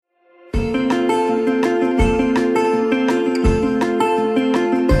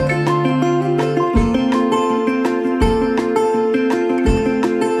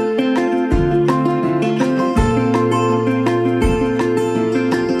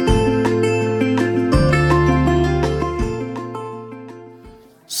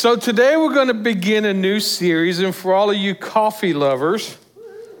So today we're going to begin a new series, and for all of you coffee lovers,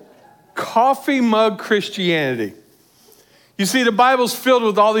 Coffee Mug Christianity. You see, the Bible's filled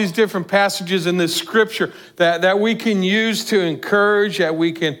with all these different passages in this scripture that we can use to encourage, that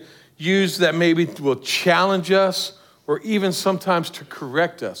we can use that maybe will challenge us, or even sometimes to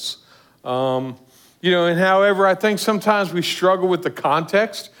correct us. And however, I think sometimes we struggle with the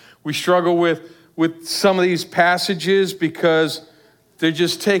context. We struggle with some of these passages because they're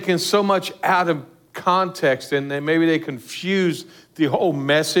just taken so much out of context, and then maybe they confuse the whole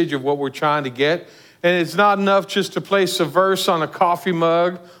message of what we're trying to get. And it's not enough just to place a verse on a coffee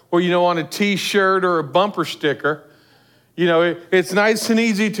mug or, on a T-shirt or a bumper sticker. It's nice and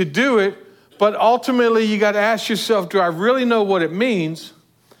easy to do it, but ultimately you got to ask yourself, do I really know what it means?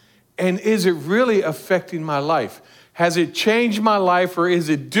 And is it really affecting my life? Has it changed my life, or is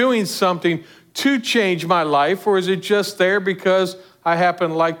it doing something to change my life, or is it just there because I happen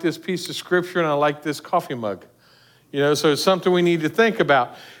to like this piece of scripture and I like this coffee mug? So it's something we need to think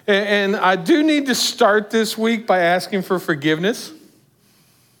about. And I do need to start this week by asking for forgiveness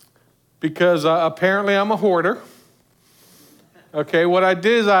because apparently I'm a hoarder. Okay, what I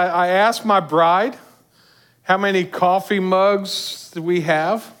did is I asked my bride how many coffee mugs do we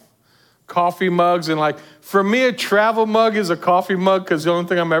have. Coffee mugs, and for me, a travel mug is a coffee mug because the only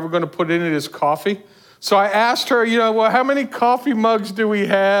thing I'm ever going to put in it is coffee. So I asked her, how many coffee mugs do we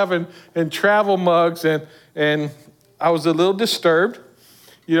have and travel mugs? And I was a little disturbed.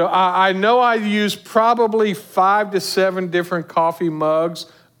 I know I use probably 5 to 7 different coffee mugs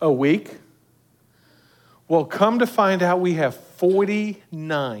a week. Well, come to find out, we have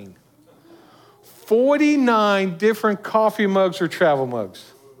 49. 49 different coffee mugs or travel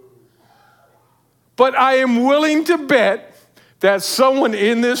mugs. But I am willing to bet that someone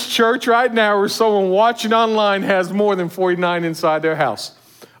in this church right now or someone watching online has more than 49 inside their house.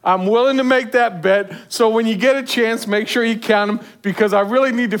 I'm willing to make that bet. So when you get a chance, make sure you count them, because I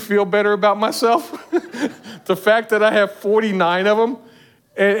really need to feel better about myself. The fact that I have 49 of them.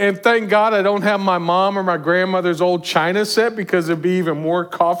 And thank God I don't have my mom or my grandmother's old china set, because there'd be even more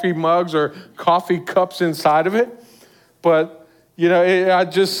coffee mugs or coffee cups inside of it. But,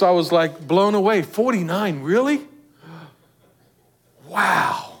 I was like blown away. 49, really?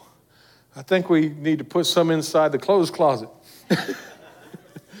 Wow. I think we need to put some inside the clothes closet.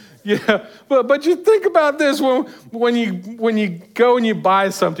 Yeah, but you think about this when you go and you buy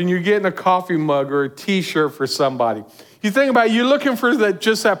something, you're getting a coffee mug or a T-shirt for somebody. You think about it, you're looking for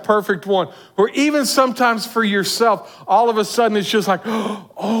that perfect one, or even sometimes for yourself. All of a sudden, it's just like,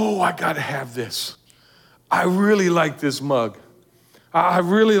 oh, I got to have this. I really like this mug. I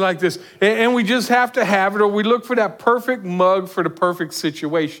really like this, and we just have to have it, or we look for that perfect mug for the perfect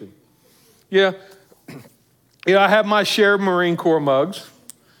situation. Yeah, I have my share of Marine Corps mugs.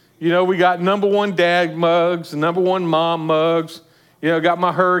 We got number 1 dad mugs, number 1 mom mugs. Got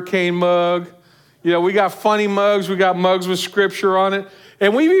my hurricane mug. We got funny mugs. We got mugs with scripture on it.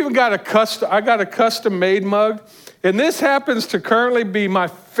 And we've even got I got a custom made mug. And this happens to currently be my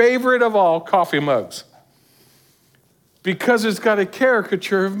favorite of all coffee mugs, because it's got a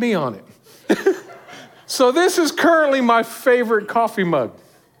caricature of me on it. So this is currently my favorite coffee mug.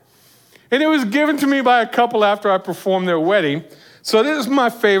 And it was given to me by a couple after I performed their wedding. So this is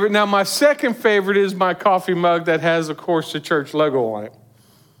my favorite. Now, my second favorite is my coffee mug that has, of course, the church logo on it.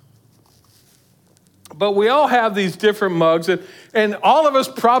 But we all have these different mugs, and all of us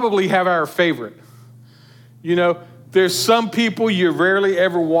probably have our favorite. There's some people you rarely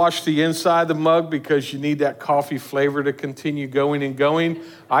ever wash the inside of the mug because you need that coffee flavor to continue going and going.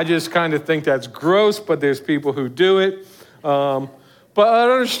 I just kind of think that's gross, but there's people who do it. But I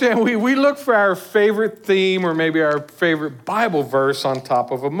understand we look for our favorite theme or maybe our favorite Bible verse on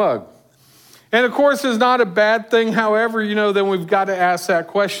top of a mug. And of course, it's not a bad thing. However, then we've got to ask that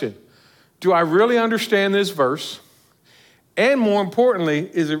question. Do I really understand this verse? And more importantly,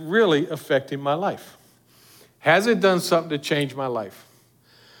 is it really affecting my life? Has it done something to change my life?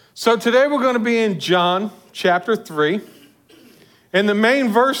 So today we're going to be in John chapter 3. And the main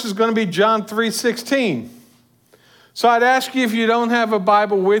verse is going to be John 3:16. So I'd ask you, if you don't have a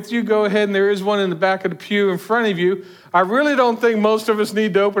Bible with you, go ahead, and there is one in the back of the pew in front of you. I really don't think most of us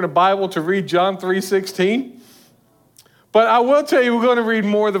need to open a Bible to read John 3:16. But I will tell you, we're going to read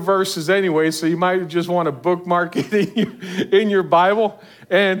more of the verses anyway, so you might just want to bookmark it in your Bible.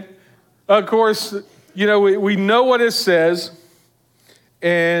 And, of course, we know what it says.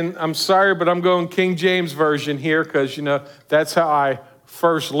 And I'm sorry, but I'm going King James Version here because, that's how I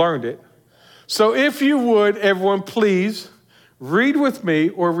first learned it. So if you would, everyone, please read with me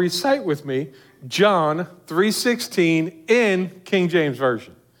or recite with me John 3:16 in King James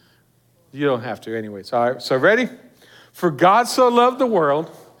Version. You don't have to anyways. All right, so ready? For God so loved the world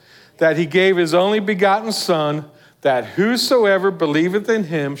that he gave his only begotten Son, that whosoever believeth in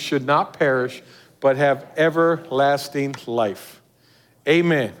him should not perish, but have everlasting life.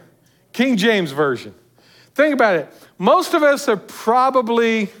 Amen. King James Version. Think about it. Most of us have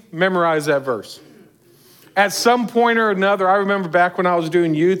probably memorized that verse. At some point or another, I remember back when I was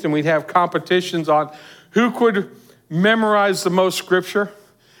doing youth and we'd have competitions on who could memorize the most scripture.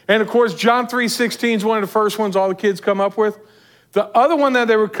 And of course, John 3:16 is one of the first ones all the kids come up with. The other one that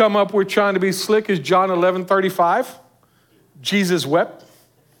they would come up with trying to be slick is John 11:35. Jesus wept.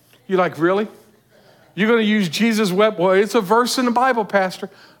 You're like, really? You're going to use Jesus wept? Well, it's a verse in the Bible, Pastor.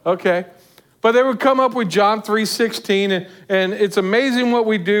 Okay. But they would come up with John 3:16, and it's amazing what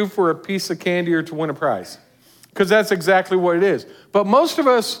we do for a piece of candy or to win a prize, because that's exactly what it is. But most of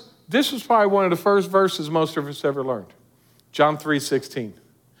us, this was probably one of the first verses most of us ever learned, John 3:16.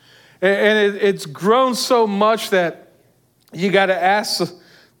 And it's grown so much that you got to ask,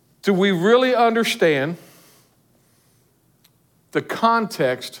 do we really understand the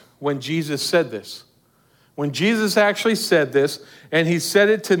context when Jesus said this? When Jesus actually said this, and he said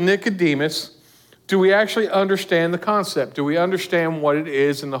it to Nicodemus, do we actually understand the concept? Do we understand what it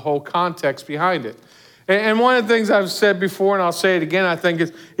is and the whole context behind it? And one of the things I've said before, and I'll say it again, I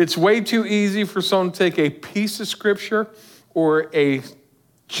think it's way too easy for someone to take a piece of scripture or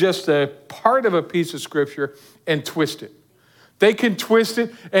just a part of a piece of scripture and twist it. They can twist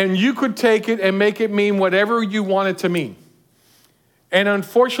it, and you could take it and make it mean whatever you want it to mean. And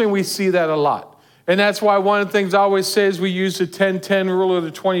unfortunately, we see that a lot. And that's why one of the things I always say is we use the 10-10 rule or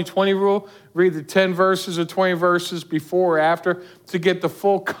the 20-20 rule. Read the 10 verses or 20 verses before or after to get the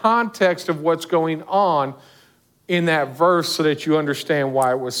full context of what's going on in that verse so that you understand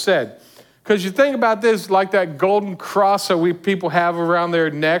why it was said. Because you think about this, like that golden cross that people have around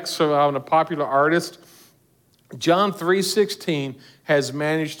their necks on a popular artist, John 3:16 has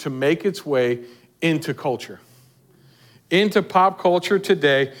managed to make its way into culture. Into pop culture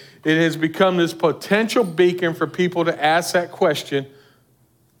today, it has become this potential beacon for people to ask that question,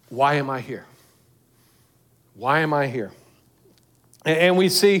 why am I here? Why am I here? And we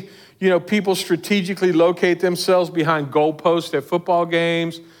see, people strategically locate themselves behind goalposts at football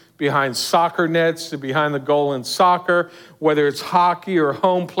games, behind soccer nets, behind the goal in soccer, whether it's hockey or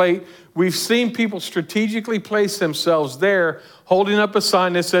home plate. We've seen people strategically place themselves there, holding up a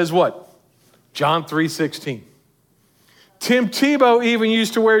sign that says what? John 3:16. Tim Tebow even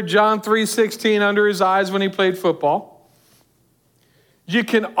used to wear John 3:16 under his eyes when he played football. You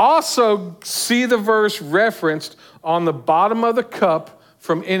can also see the verse referenced on the bottom of the cup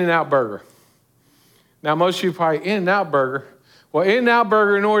from In-N-Out Burger. Now, most of you probably, In-N-Out Burger. Well, In-N-Out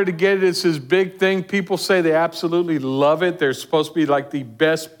Burger, in order to get it, it's this big thing. People say they absolutely love it. They're supposed to be like the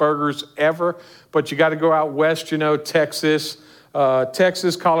best burgers ever. But you got to go out west, Texas,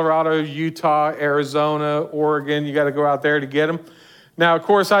 Colorado, Utah, Arizona, Oregon. You got to go out there to get them. Now, of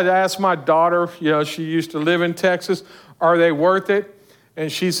course, I'd asked my daughter, she used to live in Texas, are they worth it?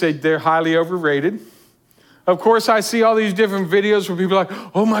 And she said they're highly overrated. Of course, I see all these different videos where people are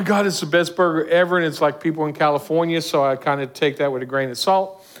like, oh my God, it's the best burger ever. And it's like people in California, so I kind of take that with a grain of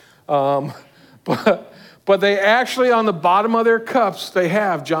salt. But they actually, on the bottom of their cups, they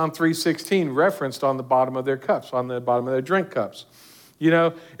have John 3:16 referenced on the bottom of their cups, on the bottom of their drink cups. In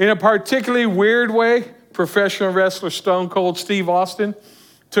a particularly weird way, professional wrestler Stone Cold Steve Austin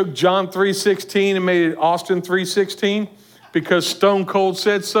took John 3:16 and made it Austin 3:16 because Stone Cold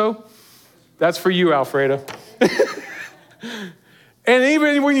said so. That's for you, Alfredo. And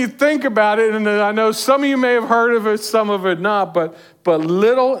even when you think about it, and I know some of you may have heard of it, some of it not, but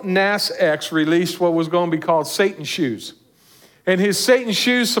Lil Nas X released what was going to be called Satan shoes. And his Satan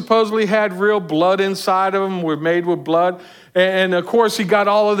shoes supposedly had real blood inside of them, were made with blood. And of course, he got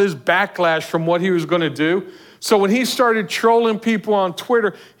all of this backlash from what he was going to do. So when he started trolling people on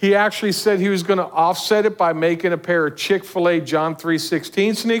Twitter, he actually said he was going to offset it by making a pair of Chick-fil-A John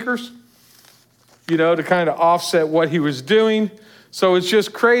 3:16 sneakers, to kind of offset what he was doing. So it's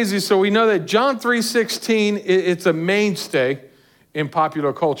just crazy. So we know that John 3:16, it's a mainstay in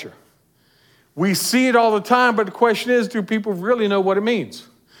popular culture. We see it all the time, but the question is, do people really know what it means?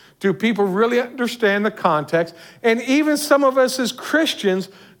 Do people really understand the context? And even some of us as Christians,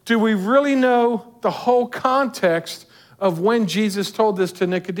 do we really know the whole context of when Jesus told this to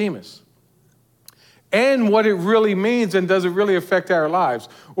Nicodemus? And what it really means, and does it really affect our lives?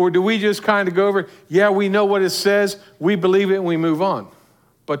 Or do we just kind of go over, yeah, we know what it says, we believe it, and we move on.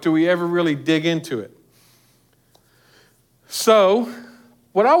 But do we ever really dig into it? So,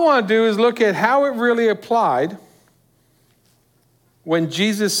 what I want to do is look at how it really applied when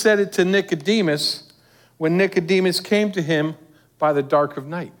Jesus said it to Nicodemus, when Nicodemus came to him by the dark of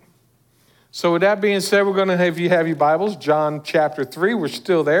night. So with that being said, we're going to have, if you have your Bibles, John chapter 3, we're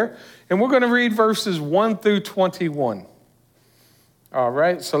still there. And we're going to read verses 1 through 21. All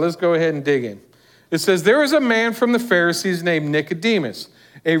right, so let's go ahead and dig in. It says, there was a man from the Pharisees named Nicodemus,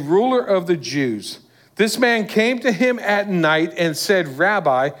 a ruler of the Jews. This man came to him at night and said,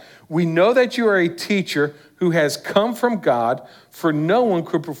 Rabbi, we know that you are a teacher who has come from God, for no one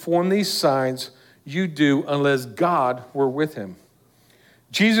could perform these signs you do unless God were with him.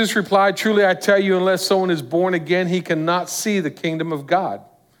 Jesus replied, truly I tell you, unless someone is born again, he cannot see the kingdom of God.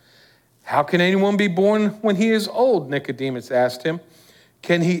 How can anyone be born when he is old? Nicodemus asked him.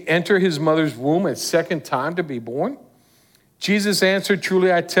 Can he enter his mother's womb a second time to be born? Jesus answered,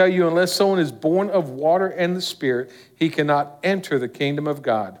 truly I tell you, unless someone is born of water and the Spirit, he cannot enter the kingdom of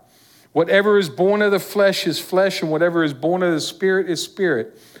God. Whatever is born of the flesh is flesh, and whatever is born of the Spirit is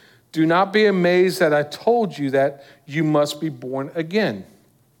spirit. Do not be amazed that I told you that you must be born again.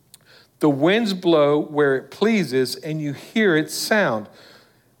 The winds blow where it pleases, and you hear its sound,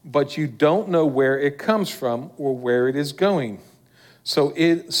 but you don't know where it comes from or where it is going. So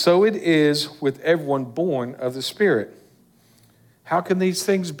it is with everyone born of the Spirit. How can these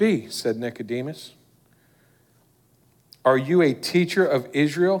things be? Said Nicodemus. Are you a teacher of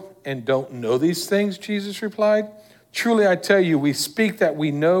Israel and don't know these things? Jesus replied. Truly I tell you, we speak that we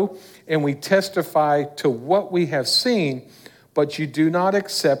know and we testify to what we have seen, but you do not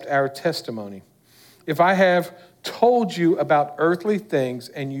accept our testimony. If I have told you about earthly things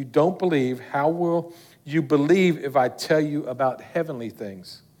and you don't believe, how will you believe if I tell you about heavenly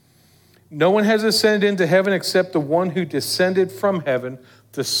things? No one has ascended into heaven except the one who descended from heaven,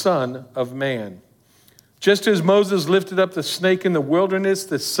 the Son of Man. Just as Moses lifted up the snake in the wilderness,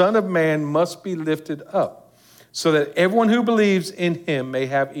 the Son of Man must be lifted up, so that everyone who believes in him may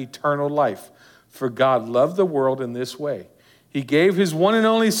have eternal life. For God loved the world in this way. He gave his one and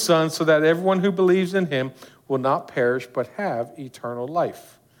only Son so that everyone who believes in him will not perish but have eternal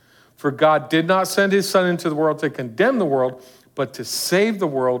life. For God did not send his Son into the world to condemn the world, but to save the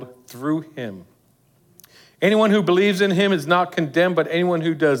world through him. Anyone who believes in him is not condemned, but anyone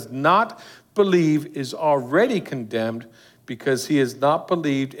who does not believe is already condemned because he has not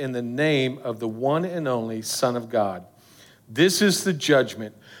believed in the name of the one and only Son of God. This is the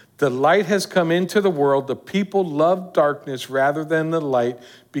judgment. The light has come into the world. The people loved darkness rather than the light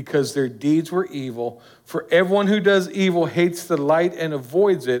because their deeds were evil. For everyone who does evil hates the light and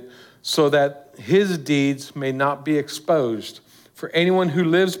avoids it so that his deeds may not be exposed. For anyone who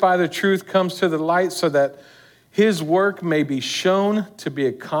lives by the truth comes to the light so that his work may be shown to be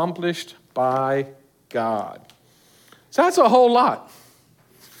accomplished by God. So that's a whole lot.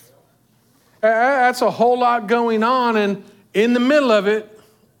 That's a whole lot going on. And in the middle of it,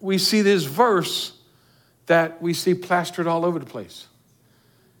 we see this verse that we see plastered all over the place.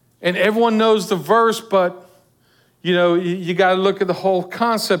 And everyone knows the verse, but you got to look at the whole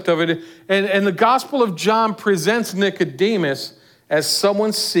concept of it. And the Gospel of John presents Nicodemus as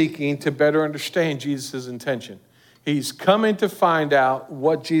someone seeking to better understand Jesus' intention. He's coming to find out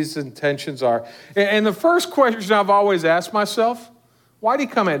what Jesus' intentions are. And the first question I've always asked myself, why did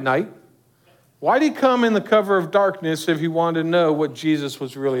he come at night? Why did he come in the cover of darkness if he wanted to know what Jesus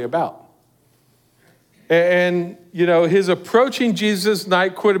was really about? And his approaching Jesus'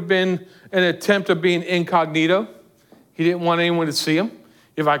 night could have been an attempt of being incognito. He didn't want anyone to see him.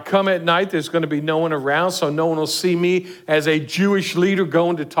 If I come at night, there's going to be no one around, so no one will see me as a Jewish leader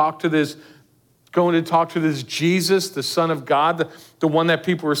going to talk to this Jesus, the Son of God, the one that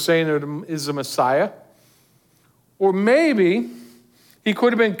people were saying is the Messiah. Or maybe he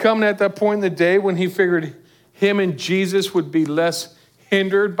could have been coming at that point in the day when he figured him and Jesus would be less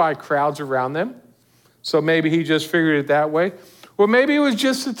hindered by crowds around them. So maybe he just figured it that way. Or maybe it was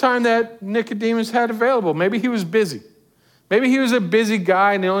just the time that Nicodemus had available. Maybe he was busy. Maybe he was a busy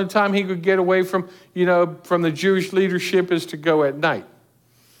guy and the only time he could get away from the Jewish leadership is to go at night.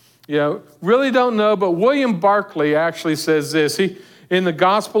 Really don't know, but William Barclay actually says this. In the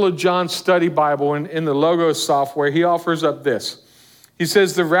Gospel of John Study Bible, in the Logos software, he offers up this. He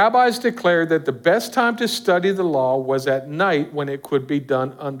says, the rabbis declared that the best time to study the law was at night when it could be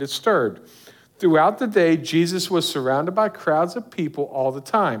done undisturbed. Throughout the day, Jesus was surrounded by crowds of people all the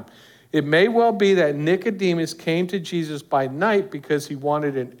time. It may well be that Nicodemus came to Jesus by night because he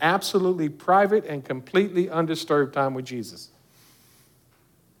wanted an absolutely private and completely undisturbed time with Jesus.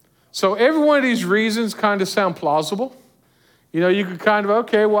 So every one of these reasons kind of sound plausible. You could kind of,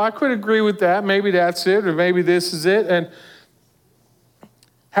 okay, well, I could agree with that. Maybe that's it, or maybe this is it. And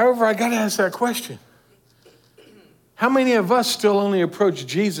however, I got to ask that question. How many of us still only approach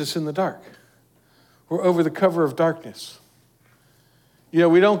Jesus in the dark or over the cover of darkness? You know,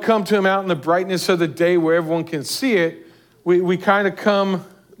 we don't come to him out in the brightness of the day where everyone can see it. We kind of come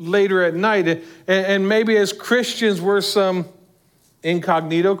later at night. And maybe as Christians, we're some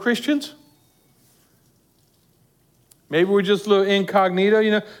incognito Christians. Maybe we're just a little incognito, you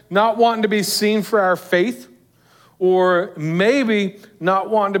know, not wanting to be seen for our faith, or maybe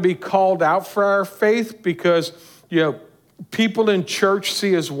not wanting to be called out for our faith because, you know, people in church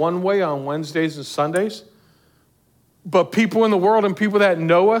see us one way on Wednesdays and Sundays, but people in the world and people that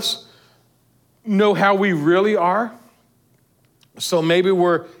know us know how we really are. So maybe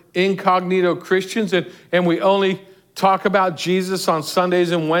we're incognito Christians and we only talk about Jesus on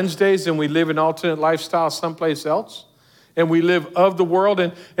Sundays and Wednesdays, and we live an alternate lifestyle someplace else. And we live of the world,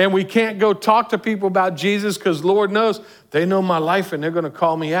 and we can't go talk to people about Jesus because Lord knows they know my life and they're going to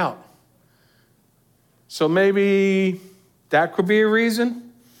call me out. So maybe that could be a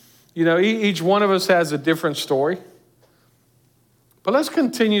reason. You know, each one of us has a different story. But let's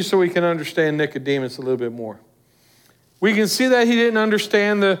continue so we can understand Nicodemus a little bit more. We can see that he didn't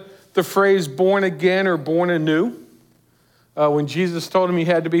understand the phrase born again or born anew. When Jesus told him he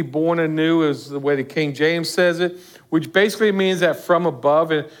had to be born anew, is the way the King James says it, which basically means that from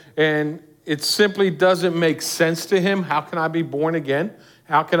above, and it simply doesn't make sense to him. How can I be born again?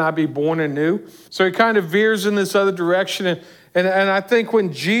 How can I be born anew? So he kind of veers in this other direction. And I think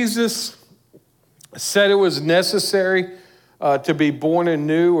when Jesus said it was necessary to be born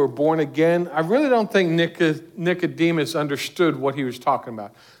anew or born again, I really don't think Nicodemus understood what he was talking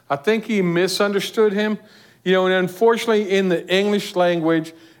about. I think he misunderstood him. You know, and unfortunately in the English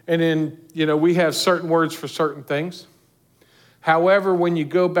language we have certain words for certain things. However, when you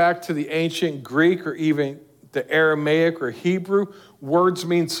go back to the ancient Greek or even the Aramaic or Hebrew, words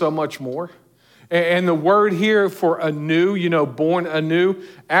mean so much more. And the word here for anew, born anew,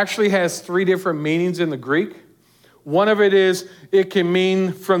 actually has 3 different meanings in the Greek. One of it is it can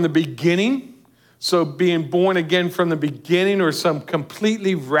mean from the beginning. So being born again from the beginning, or some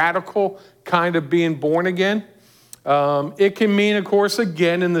completely radical kind of being born again. It can mean, of course,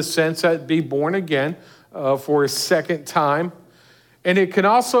 again, in the sense that be born again for a second time. And it can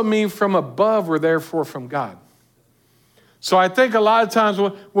also mean from above, or therefore from God. So I think a lot of times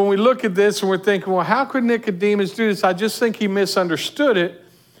when we look at this and we're thinking, well, how could Nicodemus do this? I just think he misunderstood it,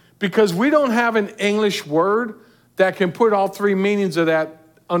 because we don't have an English word that can put all 3 meanings of that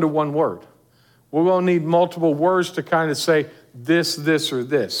under one word. We're going to need multiple words to kind of say this, or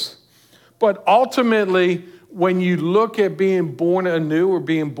this. But ultimately, when you look at being born anew or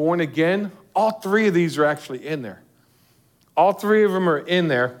being born again, all 3 of these are actually in there. All 3 of them are in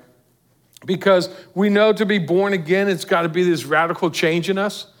there, because we know to be born again, it's got to be this radical change in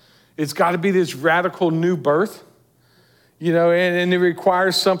us. It's got to be this radical new birth, and it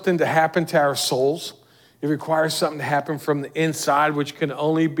requires something to happen to our souls. It requires something to happen from the inside, which can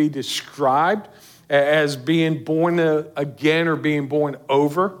only be described as being born again or being born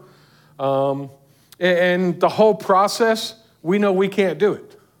over. And the whole process, we know we can't do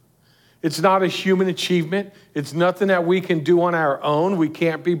it. It's not a human achievement. It's nothing that we can do on our own. We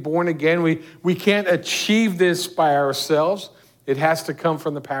can't be born again. We can't achieve this by ourselves. It has to come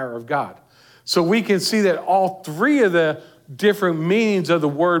from the power of God. So we can see that all 3 of the different meanings of the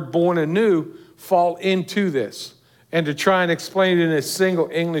word born anew fall into this. And to try and explain it in a single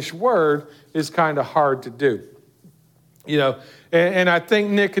English word is kind of hard to do. And I think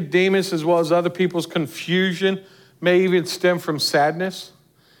Nicodemus, as well as other people's confusion, may even stem from sadness.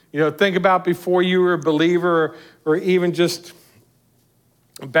 Think about before you were a believer, or even just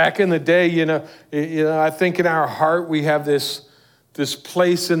back in the day, I think in our heart we have this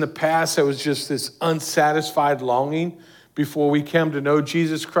place in the past that was just this unsatisfied longing before we came to know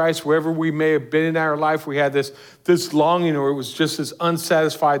Jesus Christ. Wherever we may have been in our life, we had this longing, or it was just this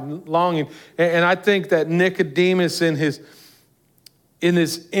unsatisfied longing. And I think that Nicodemus in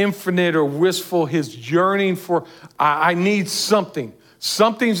this infinite or wistful, his yearning for, I need something.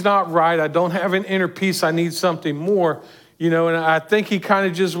 Something's not right. I don't have an inner peace. I need something more. And I think he kind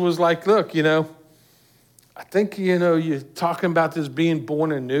of just was like, look, I think, you're talking about this being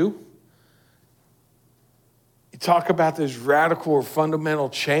born anew. You talk about this radical or fundamental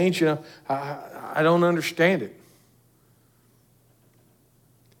change. I don't understand it.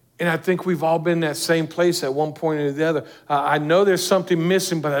 And I think we've all been in that same place at one point or the other. I know there's something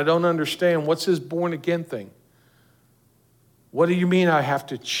missing, but I don't understand. What's this born again thing? What do you mean I have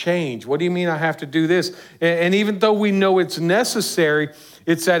to change? What do you mean I have to do this? And even though we know it's necessary,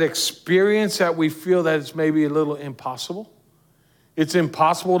 it's that experience that we feel that it's maybe a little impossible. It's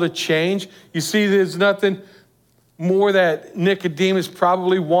impossible to change. You see, there's nothing more that Nicodemus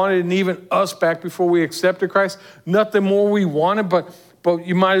probably wanted, and even us back before we accepted Christ. Nothing more we wanted, but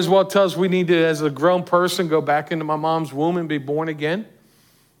you might as well tell us we need to, as a grown person, go back into my mom's womb and be born again.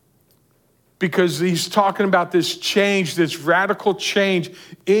 Because he's talking about this change, this radical change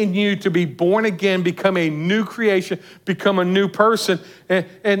in you to be born again, become a new creation, become a new person.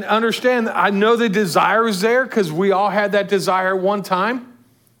 And understand, I know the desire is there because we all had that desire at one time.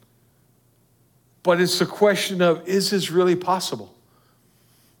 But it's a question of, is this really possible?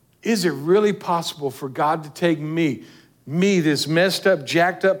 Is it really possible for God to take me, this messed up,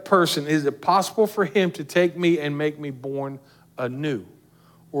 jacked up person, is it possible for him to take me and make me born anew?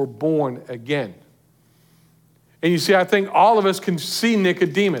 Or born again. And you see, I think all of us can see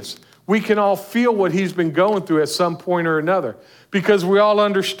Nicodemus. We can all feel what he's been going through at some point or another, because we all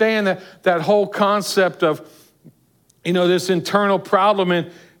understand that whole concept of, this internal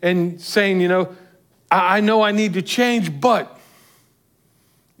problem and saying, I know I need to change, but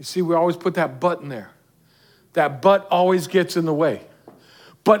you see, we always put that but in there. That but always gets in the way.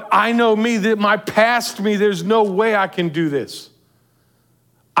 But I know me, that my past me, there's no way I can do this.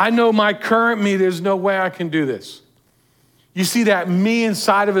 I know my current me, there's no way I can do this. You see, that me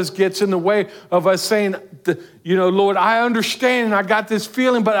inside of us gets in the way of us saying, Lord, I understand and I got this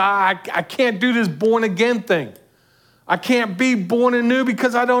feeling, but I can't do this born again thing. I can't be born anew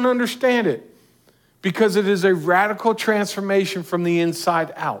because I don't understand it. Because it is a radical transformation from the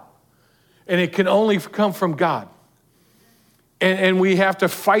inside out. And it can only come from God. And we have to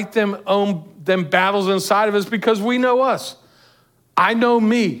fight them battles inside of us because we know us. I know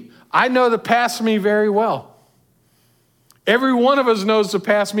me. I know the past me very well. Every one of us knows the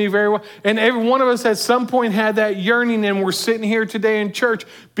past me very well. And every one of us at some point had that yearning, and we're sitting here today in church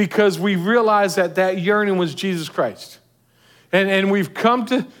because we realized that yearning was Jesus Christ. And we've come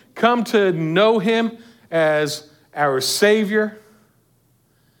to know him as our Savior.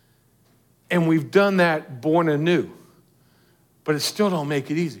 And we've done that born anew. But it still don't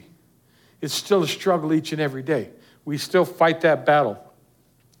make it easy. It's still a struggle each and every day. We still fight that battle.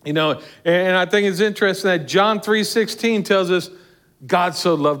 And I think it's interesting that John 3:16 tells us God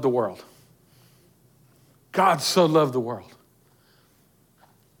so loved the world. God so loved the world.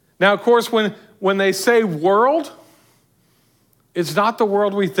 Now, of course, when they say world, it's not the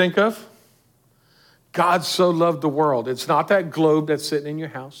world we think of. God so loved the world. It's not that globe that's sitting in your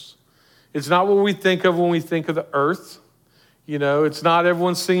house. It's not what we think of when we think of the earth. It's not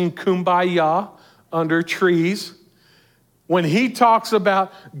everyone singing Kumbaya under trees. When he talks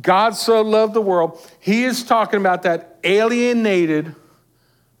about God so loved the world, he is talking about that alienated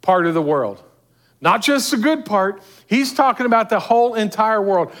part of the world. Not just the good part. He's talking about the whole entire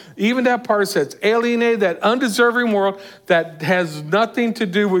world. Even that part that's alienated, that undeserving world that has nothing to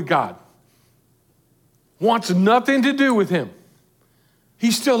do with God. Wants nothing to do with him.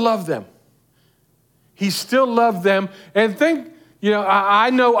 He still loved them. He still loved them. And think,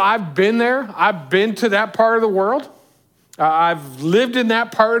 I know I've been there. I've been to that part of the world. I've lived in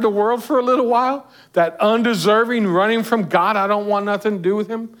that part of the world for a little while. That undeserving, running from God, I don't want nothing to do with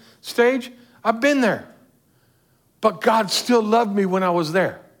him stage. I've been there. But God still loved me when I was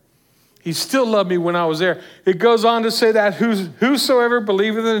there. He still loved me when I was there. It goes on to say that whosoever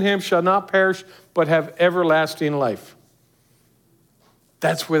believeth in him shall not perish, but have everlasting life.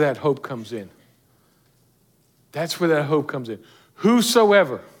 That's where that hope comes in. That's where that hope comes in.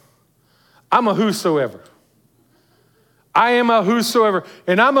 Whosoever. I'm a whosoever. I am a whosoever.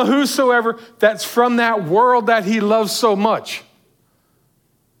 And I'm a whosoever that's from that world that he loves so much.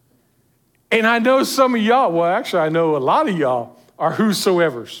 And I know some of y'all, well, actually, I know a lot of y'all are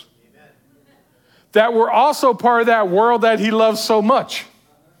whosoevers. Amen. That we're also part of that world that he loves so much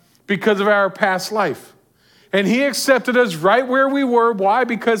because of our past life. And he accepted us right where we were. Why?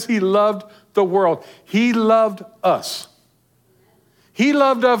 Because he loved the world. He loved us. He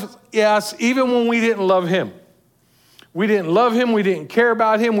loved us even when we didn't love him. We didn't love him. We didn't care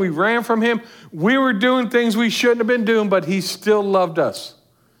about him. We ran from him. We were doing things we shouldn't have been doing, but he still loved us.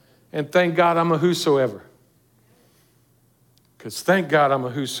 And thank God I'm a whosoever. Because thank God I'm a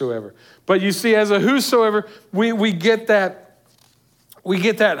whosoever. But you see, as a whosoever, we get that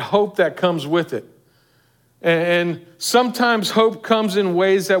hope that comes with it. And sometimes hope comes in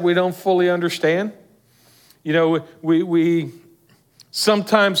ways that we don't fully understand. We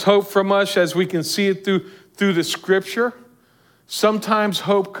sometimes hope from us as we can see it through the scripture. Sometimes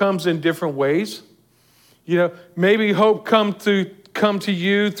hope comes in different ways. Maybe hope come to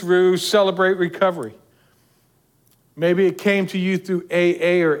you through Celebrate Recovery. Maybe it came to you through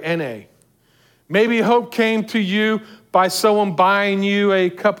AA or NA. Maybe hope came to you by someone buying you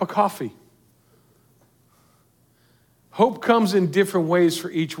a cup of coffee. Hope comes in different ways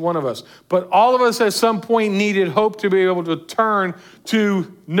for each one of us. But all of us at some point needed hope to be able to turn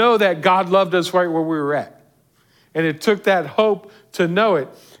to know that God loved us right where we were at. And it took that hope to know it.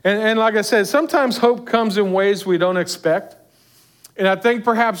 And like I said, sometimes hope comes in ways we don't expect. And I think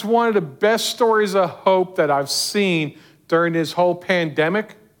perhaps one of the best stories of hope that I've seen during this whole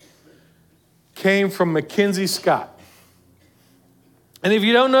pandemic came from Mackenzie Scott. And if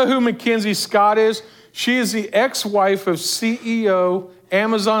you don't know who Mackenzie Scott is, she is the ex-wife of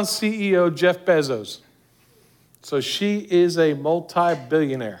Amazon CEO Jeff Bezos. So she is a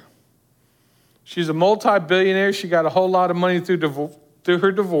multi-billionaire. She's a multi-billionaire. She got a whole lot of money through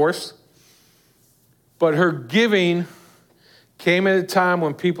her divorce. But her giving came at a time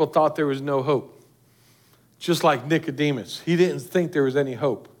when people thought there was no hope. Just like Nicodemus. He didn't think there was any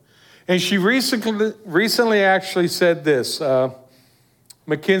hope. And she recently actually said this.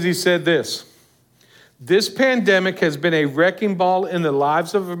 Mackenzie said this. This pandemic has been a wrecking ball in the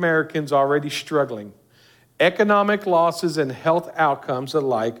lives of Americans already struggling. Economic losses and health outcomes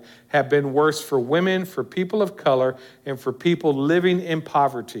alike have been worse for women, for people of color, and for people living in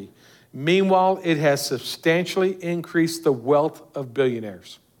poverty. Meanwhile, it has substantially increased the wealth of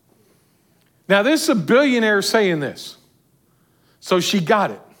billionaires. Now, this is a billionaire saying this. So she got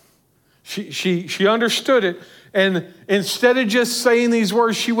it. She understood it. And instead of just saying these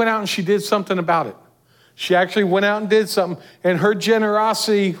words, she went out and she did something about it. She actually went out and did something, and her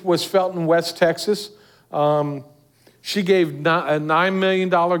generosity was felt in West Texas. She gave a $9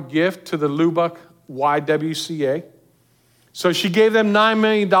 million gift to the Lubbock YWCA. So she gave them $9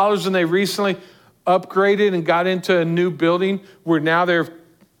 million, and they recently upgraded and got into a new building where now they're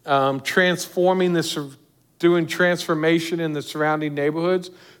transforming this, doing transformation in the surrounding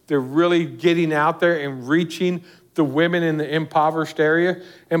neighborhoods. They're really getting out there and reaching the women in the impoverished area.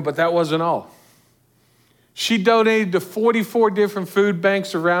 But that wasn't all. She donated to 44 different food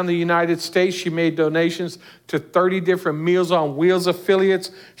banks around the United States. She made donations to 30 different Meals on Wheels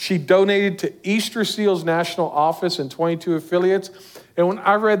affiliates. She donated to Easter Seals National Office and 22 affiliates. And when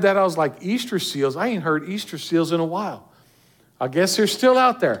I read that, I was like, Easter Seals? I ain't heard Easter Seals in a while. I guess they're still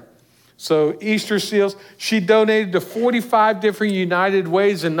out there. So Easter Seals, she donated to 45 different United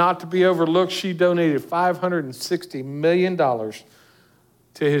Ways, and not to be overlooked, she donated $560 million to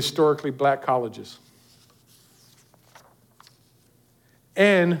historically black colleges.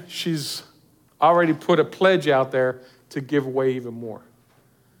 And she's already put a pledge out there to give away even more,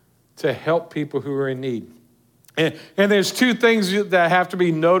 to help people who are in need. And there's two things that have to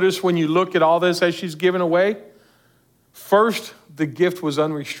be noticed when you look at all this as she's given away. First, the gift was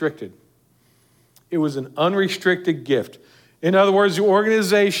unrestricted. It was an unrestricted gift. In other words, the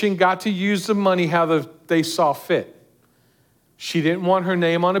organization got to use the money how they saw fit. She didn't want her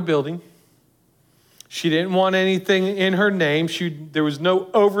name on a building. She didn't want anything in her name. There was no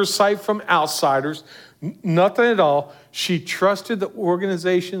oversight from outsiders, nothing at all. She trusted the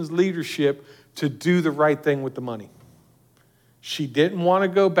organization's leadership to do the right thing with the money. She didn't want to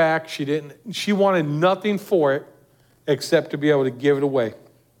go back. She wanted nothing for it except to be able to give it away.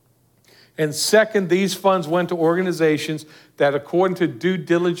 And second, these funds went to organizations that, according to due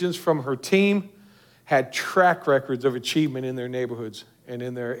diligence from her team, had track records of achievement in their neighborhoods and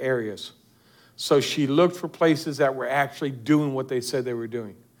in their areas. So she looked for places that were actually doing what they said they were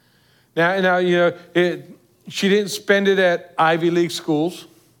doing. Now she didn't spend it at Ivy League schools.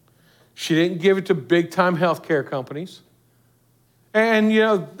 She didn't give it to big-time healthcare companies. And,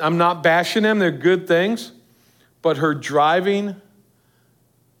 I'm not bashing them. They're good things. But her driving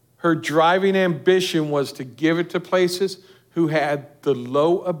ambition was to give it to places who had the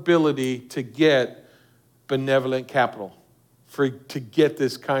low ability to get benevolent capital, to get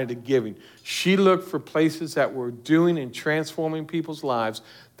this kind of giving. She looked for places that were doing and transforming people's lives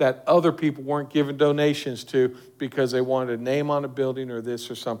that other people weren't giving donations to because they wanted a name on a building or this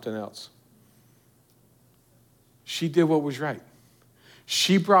or something else. She did what was right.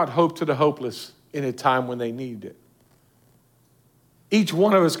 She brought hope to the hopeless in a time when they needed it. Each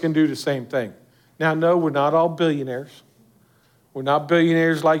one of us can do the same thing. Now, no, we're not all billionaires. We're not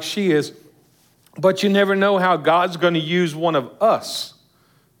billionaires like she is. But you never know how God's going to use one of us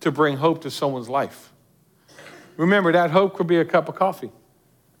to bring hope to someone's life. Remember, that hope could be a cup of coffee.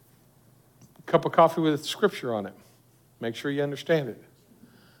 A cup of coffee with scripture on it. Make sure you understand it.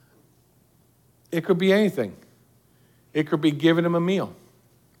 It could be anything. It could be giving them a meal.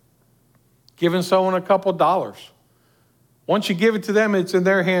 Giving someone a couple dollars. Once you give it to them, it's in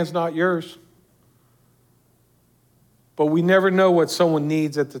their hands, not yours. But we never know what someone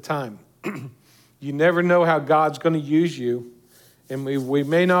needs at the time. You never know how God's going to use you. And we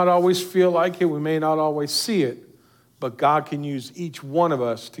may not always feel like it. We may not always see it. But God can use each one of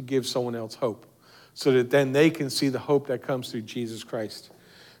us to give someone else hope so that then they can see the hope that comes through Jesus Christ.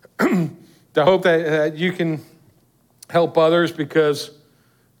 The hope that you can help others because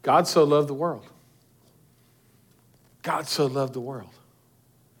God so loved the world. God so loved the world.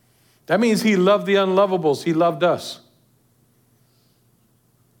 That means he loved the unlovables. He loved us.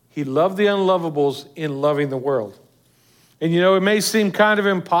 He loved the unlovables in loving the world. And it may seem kind of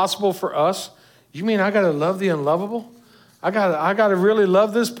impossible for us. You mean I got to love the unlovable? I got to really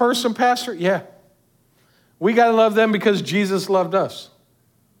love this person, Pastor? Yeah. We got to love them because Jesus loved us.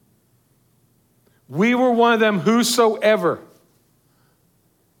 We were one of them whosoever.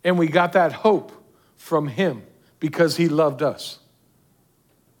 And we got that hope from him because he loved us.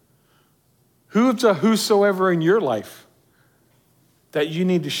 Who's a whosoever in your life that you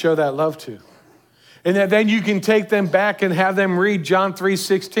need to show that love to? And that then you can take them back and have them read John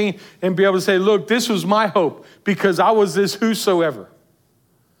 3:16 and be able to say, look, this was my hope because I was this whosoever.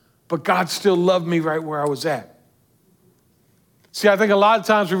 But God still loved me right where I was at. See, I think a lot of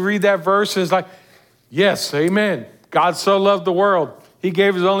times we read that verse and it's like, yes, amen. God so loved the world. He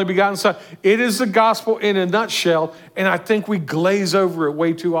gave his only begotten son. It is the gospel in a nutshell, and I think we glaze over it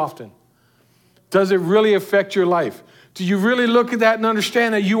way too often. Does it really affect your life? Do you really look at that and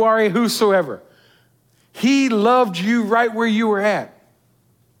understand that you are a whosoever? He loved you right where you were at.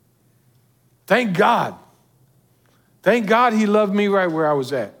 Thank God. Thank God he loved me right where I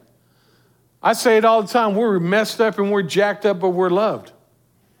was at. I say it all the time. We're messed up and we're jacked up, but we're loved.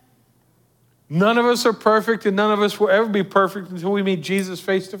 None of us are perfect, and none of us will ever be perfect until we meet Jesus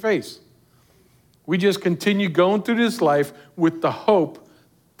face to face. We just continue going through this life with the hope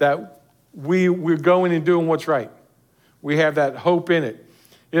that we're going and doing what's right. We have that hope in it.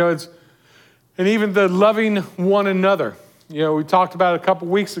 And even the loving one another. We talked about it a couple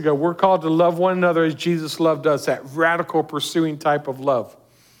weeks ago. We're called to love one another as Jesus loved us, that radical pursuing type of love.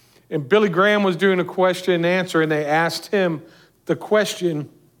 And Billy Graham was doing a question and answer, and they asked him the question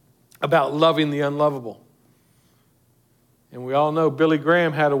about loving the unlovable. And we all know Billy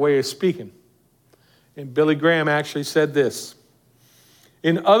Graham had a way of speaking. And Billy Graham actually said this.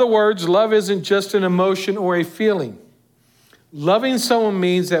 In other words, love isn't just an emotion or a feeling. Loving someone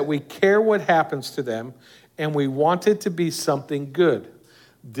means that we care what happens to them and we want it to be something good.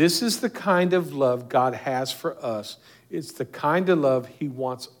 This is the kind of love God has for us. It's the kind of love he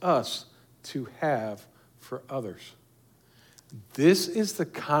wants us to have for others. This is the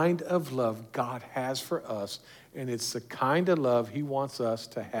kind of love God has for us, and it's the kind of love he wants us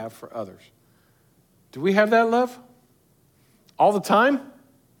to have for others. Do we have that love? All the time?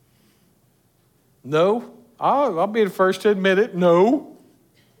 No. I'll be the first to admit it. No.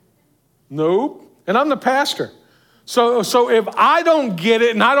 And I'm the pastor. So if I don't get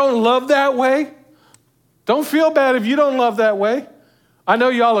it and I don't love that way, don't feel bad if you don't love that way. I know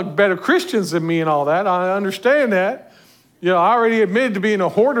y'all are better Christians than me and all that. I understand that. I already admitted to being a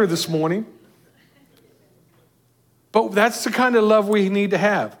hoarder this morning. But that's the kind of love we need to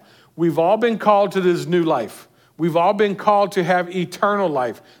have. We've all been called to this new life. We've all been called to have eternal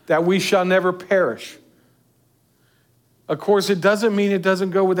life, that we shall never perish. Of course, it doesn't mean it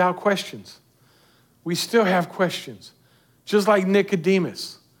doesn't go without questions. We still have questions. Just like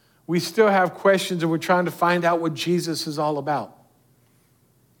Nicodemus. We still have questions, and we're trying to find out what Jesus is all about.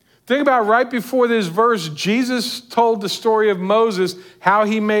 Think about right before this verse, Jesus told the story of Moses, how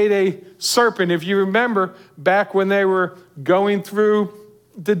he made a serpent. If you remember, back when they were going through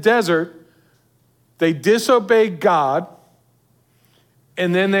the desert, they disobeyed God,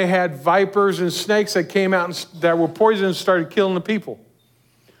 and then they had vipers and snakes that came out and that were poisonous and started killing the people.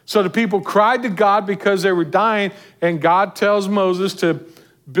 So the people cried to God because they were dying, and God tells Moses to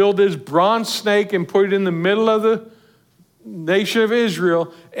build this bronze snake and put it in the middle of the nation of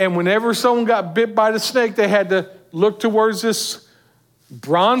Israel. And whenever someone got bit by the snake, they had to look towards this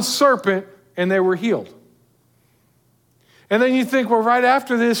bronze serpent, and they were healed. And then you think, well, right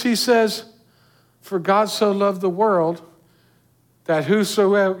after this, he says, for God so loved the world that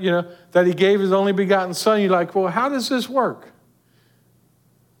whosoever, that he gave his only begotten son. You're like, well, how does this work?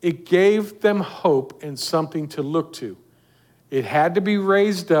 It gave them hope and something to look to. It had to be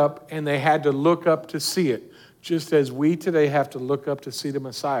raised up, and they had to look up to see it. Just as we today have to look up to see the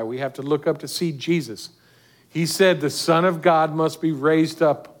Messiah. We have to look up to see Jesus. He said the Son of God must be raised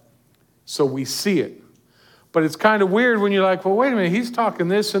up so we see it. But it's kind of weird when you're like, well, wait a minute, he's talking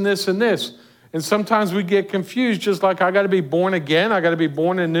this and this and this. And sometimes we get confused, just like I got to be born again, I got to be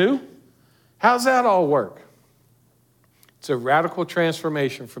born anew. How's that all work? It's a radical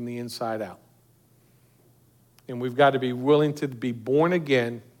transformation from the inside out. And we've got to be willing to be born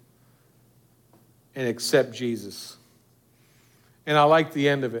again and accept Jesus. And I like the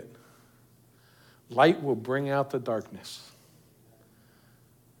end of it. Light will bring out the darkness.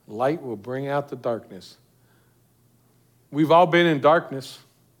 Light will bring out the darkness. We've all been in darkness.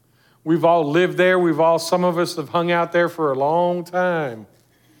 We've all lived there. Some of us have hung out there for a long time.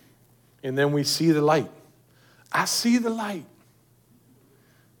 And then we see the light. I see the light.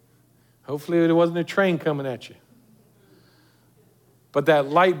 Hopefully it wasn't a train coming at you. But that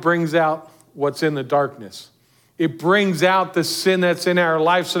light brings out what's in the darkness. It brings out the sin that's in our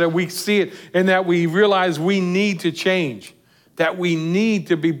life so that we see it and that we realize we need to change, that we need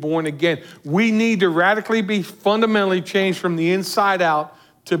to be born again. We need to radically be fundamentally changed from the inside out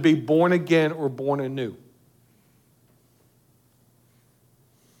to be born again or born anew.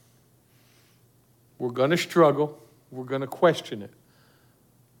 We're going to struggle. We're going to question it.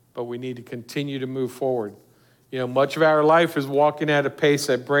 But we need to continue to move forward. Much of our life is walking at a pace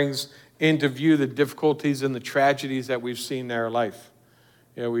that brings into view the difficulties and the tragedies that we've seen in our life.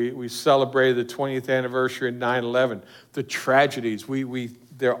 We celebrated the 20th anniversary of 9/11. The tragedies,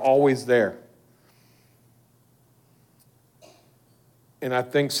 they're always there. And I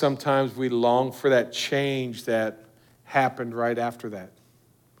think sometimes we long for that change that happened right after that.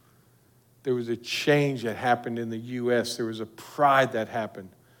 There was a change that happened in the U.S. There was a pride that happened.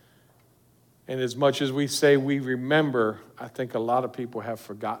 And as much as we say we remember, I think a lot of people have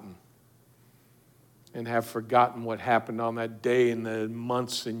forgotten. And have forgotten what happened on that day and the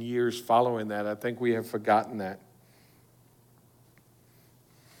months and years following that. I think we have forgotten that.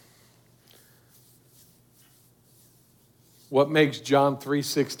 What makes John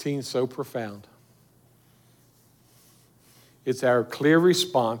 3:16 so profound? It's our clear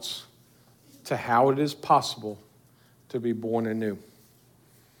response to how it is possible to be born anew.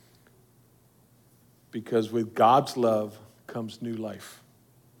 Because with God's love comes new life.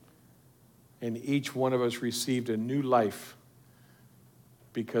 And each one of us received a new life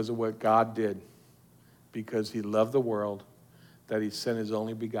because of what God did. Because he loved the world, that he sent his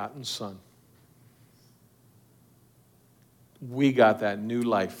only begotten Son. We got that new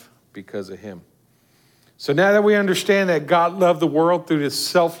life because of him. So now that we understand that God loved the world through this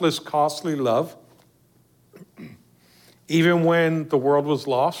selfless, costly love, even when the world was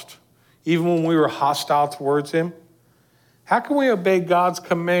lost, even when we were hostile towards him, how can we obey God's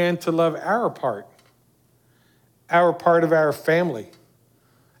command to love our part of our family,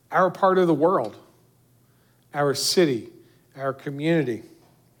 our part of the world, our city, our community,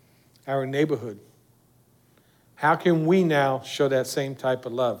 our neighborhood? How can we now show that same type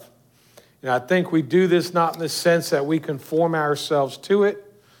of love? And I think we do this not in the sense that we conform ourselves to it,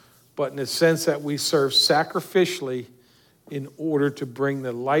 but in the sense that we serve sacrificially in order to bring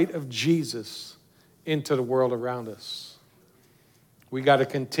the light of Jesus into the world around us. We got to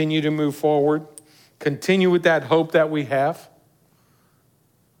continue to move forward, continue with that hope that we have,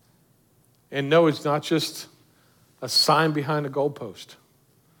 and know it's not just a sign behind a goalpost.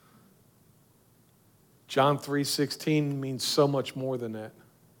 John 3:16 means so much more than that.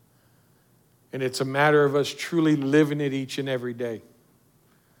 And it's a matter of us truly living it each and every day.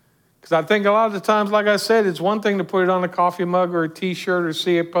 Because I think a lot of the times, like I said, it's one thing to put it on a coffee mug or a t-shirt or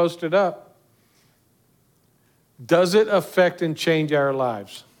see it posted up. Does it affect and change our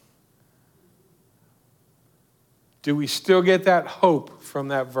lives? Do we still get that hope from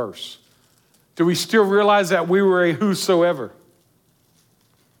that verse? Do we still realize that we were a whosoever?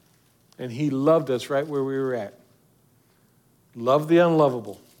 And he loved us right where we were at. Love the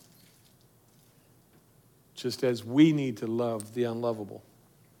unlovable. Just as we need to love the unlovable.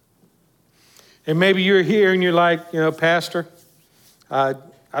 And maybe you're here and you're like, Pastor, I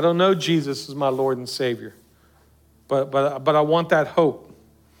don't know Jesus as my Lord and Savior. But I want that hope.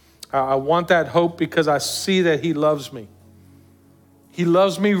 I want that hope because I see that he loves me. He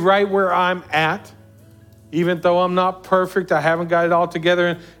loves me right where I'm at. Even though I'm not perfect, I haven't got it all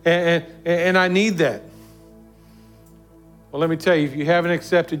together, and I need that. Well, let me tell you, if you haven't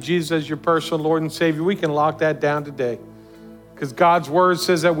accepted Jesus as your personal Lord and Savior, we can lock that down today. Because God's word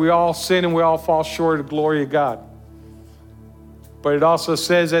says that we all sin and we all fall short of the glory of God. But it also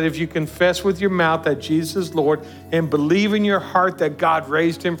says that if you confess with your mouth that Jesus is Lord and believe in your heart that God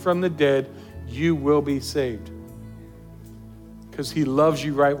raised him from the dead, you will be saved. Because he loves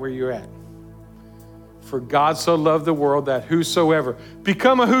you right where you're at. For God so loved the world that whosoever,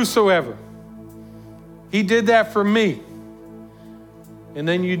 become a whosoever. He did that for me. And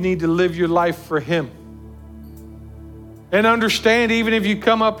then you need to live your life for him. And understand, even if you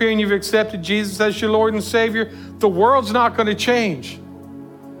come up here and you've accepted Jesus as your Lord and Savior, the world's not going to change.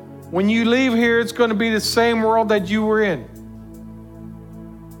 When you leave here, it's going to be the same world that you were in.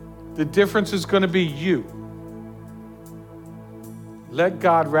 The difference is going to be you. Let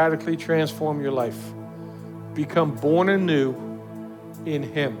God radically transform your life. Become born anew in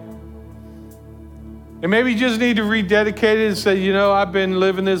Him. And maybe you just need to rededicate it and say, you know, I've been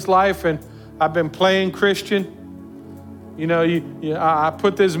living this life and I've been playing Christian. You know, I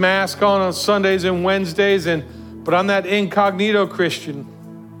put this mask on Sundays and Wednesdays, but I'm that incognito Christian.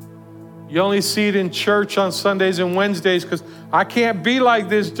 You only see it in church on Sundays and Wednesdays because I can't be like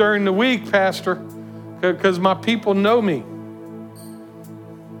this during the week, Pastor, because my people know me.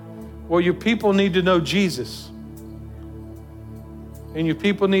 Well, your people need to know Jesus. And your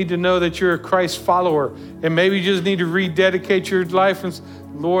people need to know that you're a Christ follower. And maybe you just need to rededicate your life and say,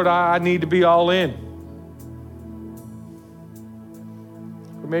 Lord, I need to be all in.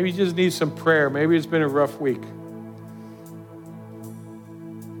 Or maybe you just need some prayer. Maybe it's been a rough week.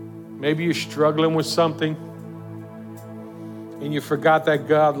 Maybe you're struggling with something and you forgot that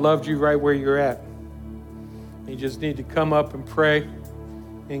God loved you right where you're at. You just need to come up and pray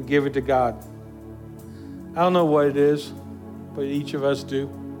and give it to God. I don't know what it is, but each of us do.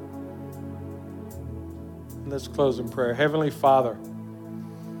 Let's close in prayer. Heavenly Father,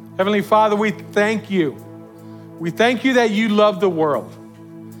 we thank you. We thank you that you love the world.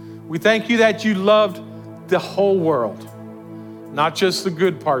 We thank you that you loved the whole world. Not just the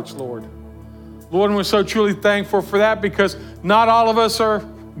good parts, Lord. Lord, and we're so truly thankful for that because not all of us are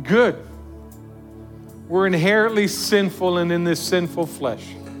good. We're inherently sinful and in this sinful flesh.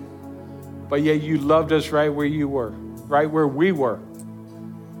 But yet you loved us right where you were, right where we were.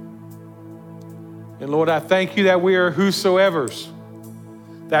 And Lord, I thank you that we are whosoevers,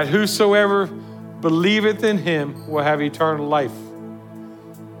 that whosoever believeth in him will have eternal life.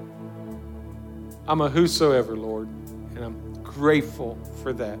 I'm a whosoever, Lord, and I'm grateful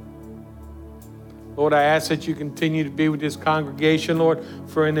for that. Lord, I ask that you continue to be with this congregation, Lord,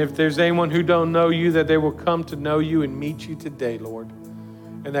 and if there's anyone who don't know you, that they will come to know you and meet you today, Lord,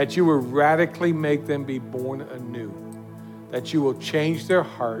 and that you will radically make them be born anew, that you will change their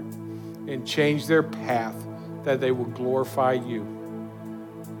heart and change their path, that they will glorify you.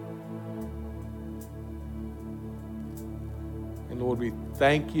 And Lord, we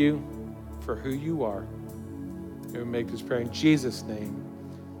thank you for who you are. And we make this prayer in Jesus' name.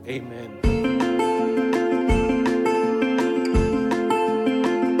 Amen.